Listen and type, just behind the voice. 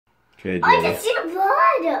Okay, I just see the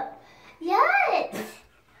blood. Yes.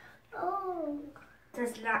 Oh.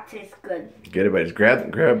 Does not taste good. Get it, buddy. Just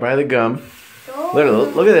grab it by the gum. Oh.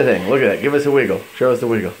 Look at that thing. Look at that. Give us a wiggle. Show us the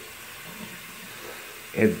wiggle.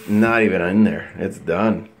 It's not even in there. It's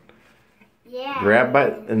done. Yeah. Grab by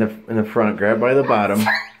in the front. Grab by the bottom.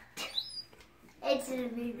 It's gonna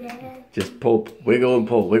be there. Just pull, wiggle and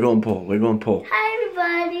pull, wiggle and pull, wiggle and pull. Hi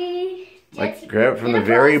everybody. Like grab it from the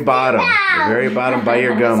very bottom. The very bottom by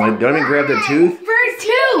your gum. Like, don't even grab the tooth. First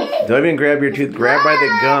tooth. Don't even grab your tooth. Grab by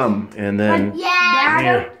the gum and then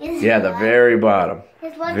Yeah. yeah, the very bottom.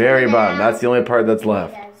 Very bottom. That's the only part that's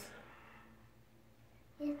left.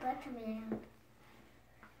 His blood coming out.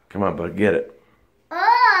 Come on, bud, get it.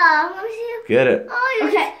 Oh, let me see. Get it. Oh,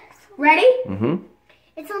 Okay, ready? Mm-hmm.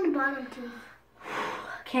 It's on the bottom too.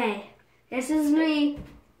 Okay, this is me.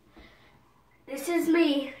 This is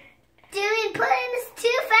me. Dude, put in his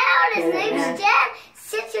tooth out. His name's Jett.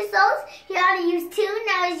 6 years old. He already used 2.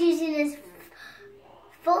 Now he's using his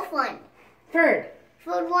fourth one. Third.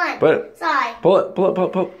 Fourth one. But Sorry. pull it.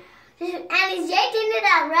 And he's yanking it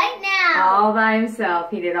out right now. All by himself.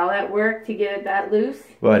 He did all that work to get it that loose.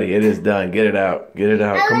 Buddy, it is done. Get it out. Get it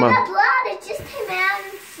out. Come Look on. at the blood. It just came out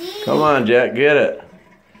and see. Come on, Jack. Get it.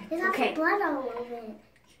 There's also blood all over it.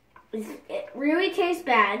 It really tastes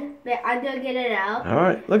bad, but I'm gonna get it out. All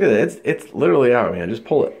right. Look at it. It's literally out, man. Just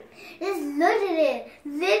pull it. Just look at it.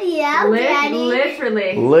 Video, Daddy.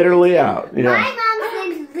 Literally. Literally out. Yeah. My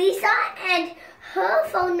mom's name's Lisa, and her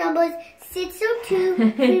phone number is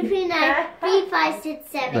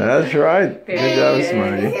 602-339-3567. That's right. Good job,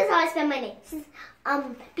 Smarty. This is how I spell my name. This is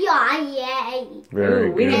B-I-E-A. Very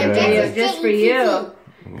Ooh, we need a good. video just for you.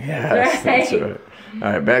 Yes, that's right. All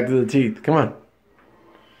right, back to the teeth. Come on.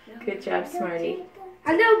 Good job, Smarty.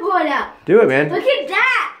 I'm gonna pull it out. Do it, man. Look at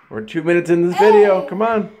that! We're 2 minutes in this video. Come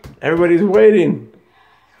on. Everybody's waiting.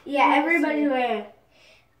 Yeah, everybody's wearing.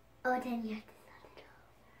 Oh, then you have to start it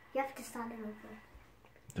over. You have to start it over.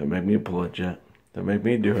 Don't make me pull it, Jet. Don't make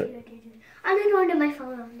me do it. I'm gonna go into my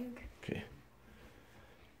phone. Okay.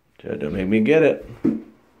 Jet, don't make me get it.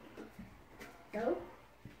 No?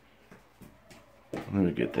 Let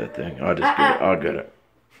me get that thing. I'll just get it. I'll get it.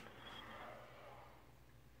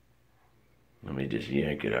 Let me just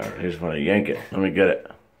yank it out. I just want to yank it. Let me get it.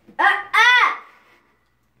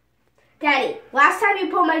 Daddy, last time you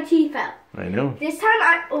pulled my teeth out. I know. This time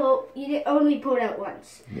you did only pull it out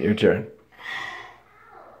once. Your turn.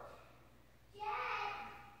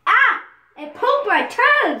 It pulled my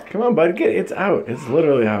tongue. Come on, bud. Get it. It's out. It's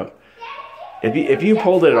literally out. If you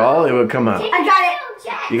pulled it all, it would come out. I got it.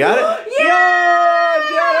 You got it? Yeah!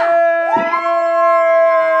 Jet!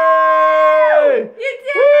 You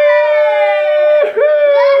did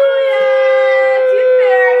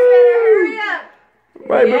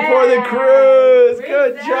Right before the cruise.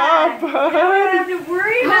 Good that. job, You don't bud. have to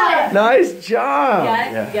worry about it. Nice job. Got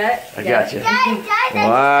it? Yeah. I got you. Guys,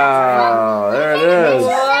 Wow. There it is.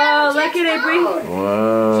 Whoa, look at it, Bree.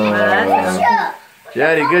 Whoa. Sure.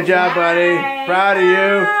 Jetty, good job, buddy. Proud of you.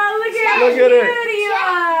 Oh, look at Look at it. it.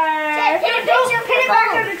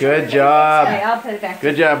 Good job. Okay, I'll put it back.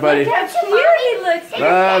 Good job, buddy. Look how cute he looks.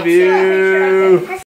 Love you.